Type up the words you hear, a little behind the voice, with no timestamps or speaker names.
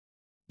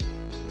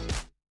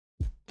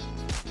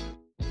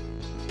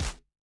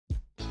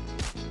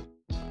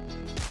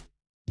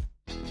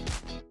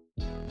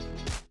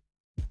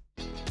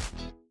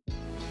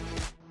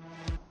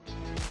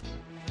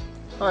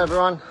Hi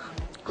everyone,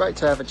 great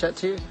to have a chat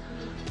to you.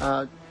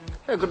 How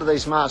good are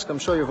these masks? I'm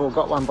sure you've all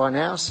got one by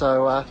now,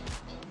 so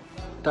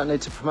don't need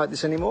to promote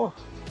this anymore.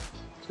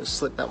 Just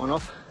slip that one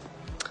off.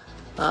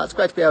 It's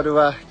great to be able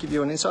to give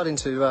you an insight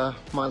into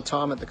my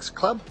time at the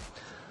club.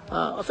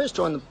 I first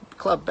joined the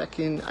club back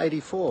in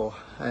 '84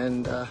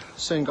 and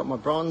soon got my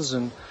bronze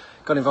and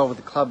got involved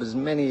with the club as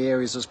many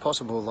areas as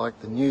possible, like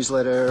the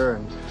newsletter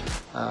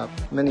and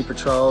many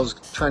patrols,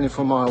 training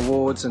for my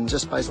awards, and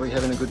just basically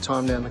having a good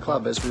time down the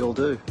club, as we all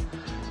do.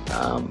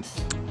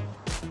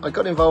 I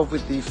got involved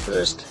with the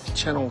first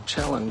Channel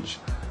Challenge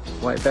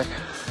way back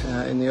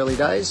in the early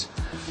days,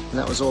 and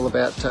that was all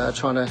about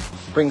trying to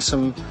bring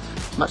some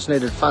much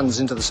needed funds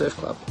into the surf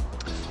club.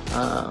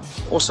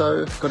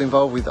 Also got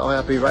involved with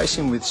IRB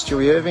racing with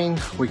Stewie Irving.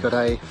 We got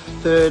a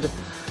third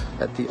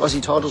at the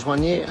Aussie titles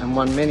one year and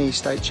won many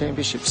state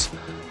championships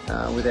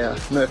with our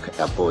Merc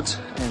outboards,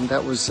 and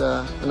that was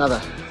another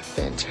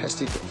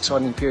fantastic,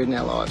 exciting period in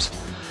our lives.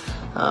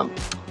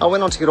 I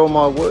went on to get all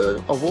my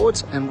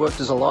awards and worked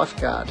as a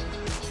lifeguard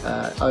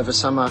over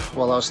summer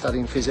while I was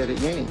studying phys ed at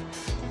uni.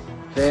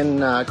 Then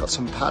got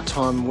some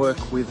part-time work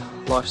with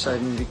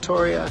Lifesaving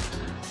Victoria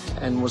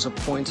and was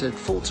appointed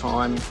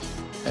full-time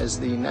as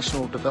the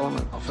National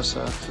Development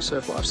Officer for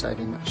Surf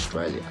Lifesaving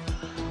Australia.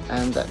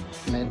 And that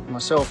meant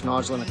myself,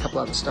 Nigel and a couple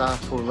other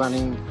staff were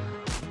running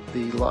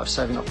the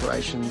lifesaving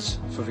operations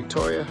for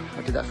Victoria.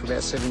 I did that for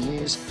about 7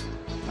 years,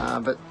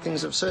 but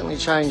things have certainly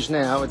changed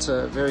now. It's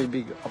a very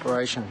big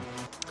operation.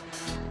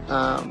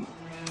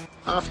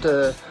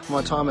 After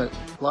my time at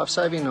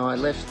Lifesaving, I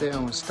left there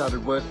and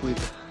started work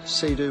with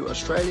Sea-Doo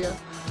Australia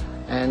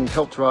and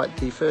helped write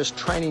the first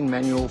training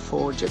manual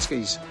for jet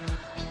skis,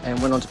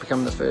 and went on to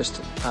become the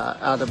first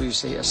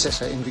RWC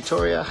assessor in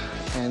Victoria,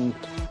 and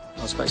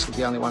I was basically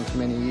the only one for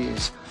many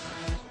years.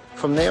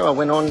 From there I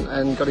went on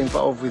and got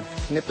involved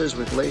with nippers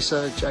with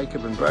Lisa,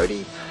 Jacob and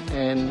Brody,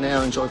 and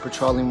now enjoy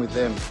patrolling with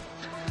them.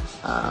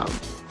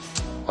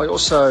 I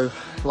also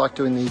like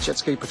doing the jet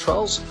ski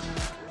patrols,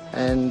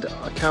 and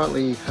I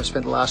currently have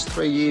spent the last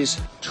 3 years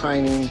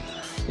training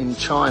in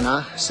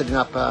China, setting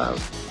up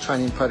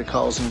training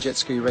protocols and jet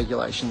ski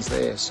regulations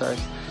there. So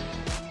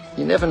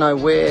you never know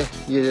where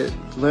your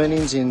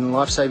learnings in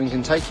lifesaving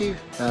can take you.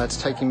 It's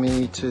taking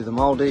me to the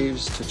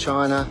Maldives, to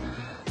China,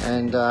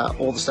 and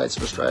all the states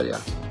of Australia.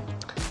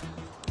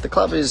 The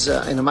club is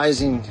an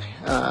amazing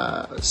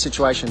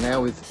situation now,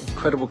 with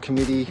incredible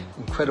committee,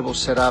 incredible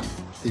setup.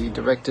 The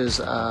directors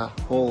are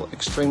all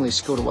extremely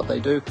skilled at what they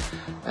do,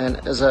 and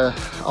as an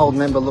old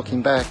member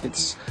looking back,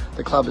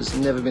 the club has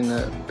never been in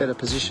a better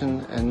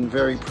position, and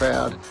very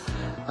proud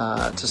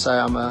to say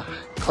I'm a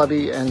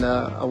clubby and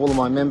a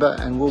Woolimite member,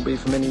 and will be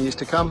for many years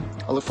to come.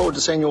 I look forward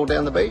to seeing you all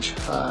down the beach.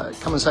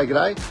 Come and say good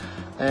day,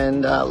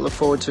 and look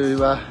forward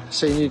to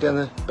seeing you down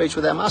the beach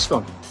with our mask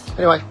on.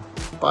 Anyway,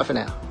 bye for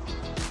now.